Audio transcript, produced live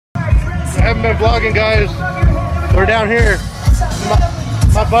haven't been vlogging, guys. We're down here.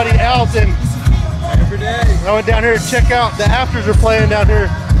 My buddy Alton. Every day. I went down here to check out the afters are playing down here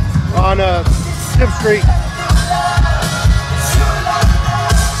on 5th Street.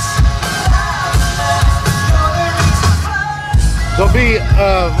 There'll be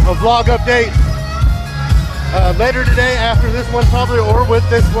a vlog update later today after this one probably, or with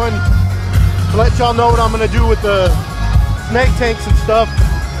this one, to let y'all know what I'm going to do with the snake tanks and stuff.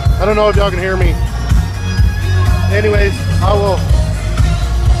 I don't know if y'all can hear me. Anyways, I will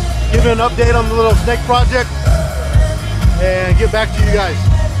give you an update on the little snake project and get back to you guys.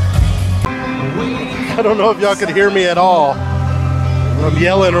 I don't know if y'all can hear me at all. I'm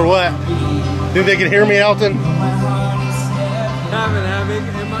yelling or what. Think they can hear me, Alton?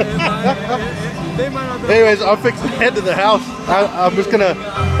 Anyways, I'm fixing to head to the house. I'm gonna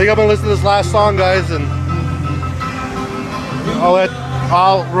listen to this last song, guys, and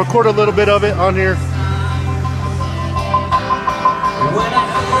I'll record a little bit of it on here.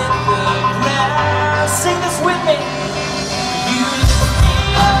 Sing this with me.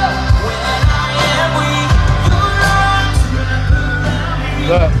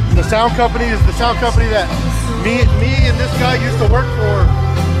 The sound company is the sound company that me and this guy used to work for.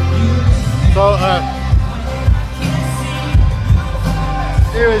 So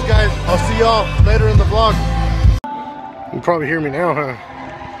anyways, guys, I'll see y'all later in the vlog. You can probably hear me now, huh?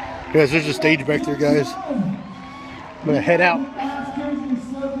 Guys, there's a stage back there, guys. I'm gonna head out.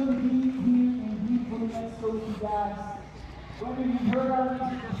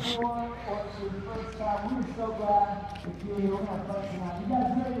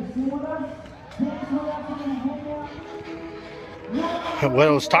 What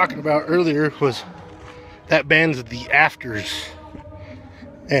I was talking about earlier was that band's The Afters,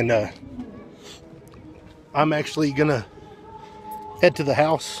 and I'm actually gonna head to the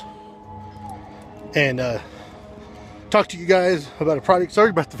house and talk to you guys about a project. Sorry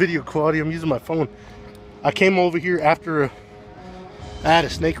about the video quality, I'm using my phone. I came over here after I had a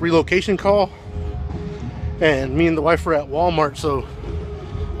snake relocation call, and me and the wife were at Walmart, so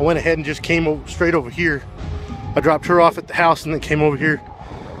I went ahead and just came straight over here. I dropped her off at the house and then came over here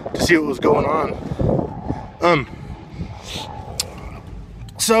to see what was going on.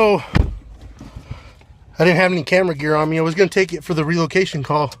 So I didn't have any camera gear on me. I was gonna take it for the relocation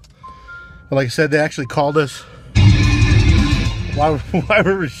call, but like I said, they actually called us while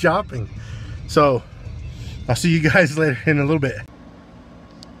we were shopping. So I'll see you guys later in a little bit.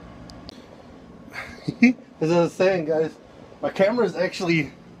 As I was saying, guys, my camera is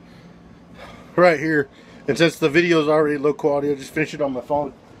actually right here, and since the video is already low quality, I'll just finish it on my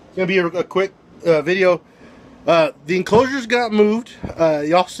phone. It's gonna be a quick video. The enclosures got moved.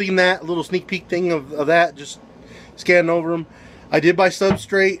 Y'all seen that little sneak peek thing of that, just scanning over them. I did buy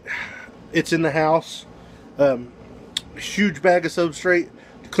substrate. It's in the house. Huge bag of substrate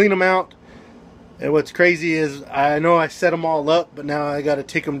to clean them out. And what's crazy is I know I set them all up, but now I got to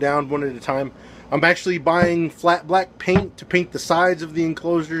take them down one at a time. I'm actually buying flat black paint to paint the sides of the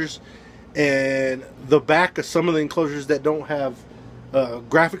enclosures and the back of some of the enclosures that don't have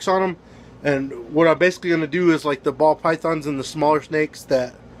graphics on them. And what I'm basically going to do is, like the ball pythons and the smaller snakes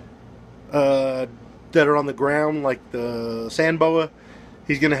that are on the ground, like the sand boa,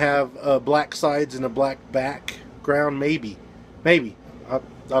 he's going to have black sides and a black background, maybe. I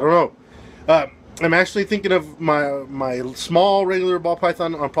don't know. I'm actually thinking of my small regular ball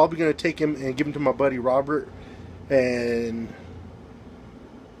python. I'm probably going to take him and give him to my buddy Robert and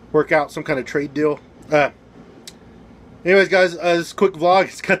work out some kind of trade deal. Anyways, guys, this quick vlog.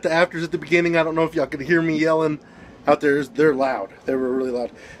 It's got the afters at the beginning. I don't know if y'all could hear me yelling out there. They're loud. They were really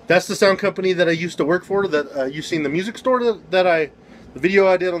loud. That's the sound company that I used to work for. That you've seen the music store the video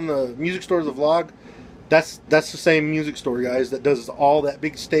I did on the music store, the vlog. That's the same music store, guys, that does all that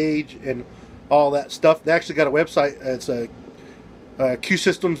big stage and all that stuff. They actually got a website. It's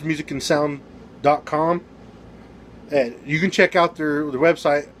qsystemsmusicandsound.com, and you can check out their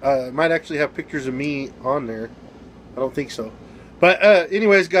website. It might actually have pictures of me on there. I don't think so, but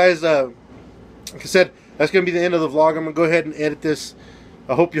anyways, guys, like I said, that's gonna be the end of the vlog. I'm gonna go ahead and edit this.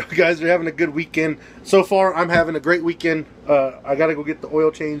 I hope you guys are having a good weekend. So far, I'm having a great weekend. I gotta go get the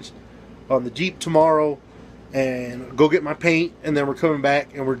oil changed on the Jeep tomorrow and go get my paint, and then we're coming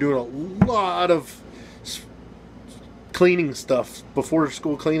back and we're doing a lot of cleaning stuff, before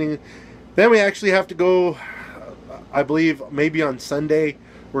school cleaning. Then we actually have to go, I believe maybe on Sunday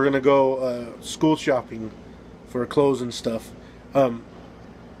we're gonna go school shopping for clothes and stuff.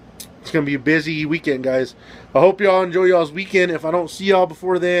 It's gonna be a busy weekend, guys. I hope y'all enjoy y'all's weekend. If I don't see y'all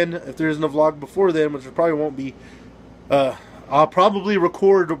before then, if there isn't a vlog before then, which there probably won't be, I'll probably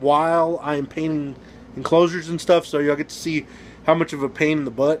record while I'm painting enclosures and stuff, so y'all get to see how much of a pain in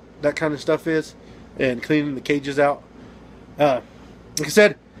the butt that kind of stuff is, and cleaning the cages out. Like I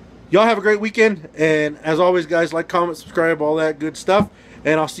said, y'all have a great weekend, and as always, guys, like, comment, subscribe, all that good stuff,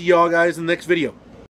 and I'll see y'all guys in the next video.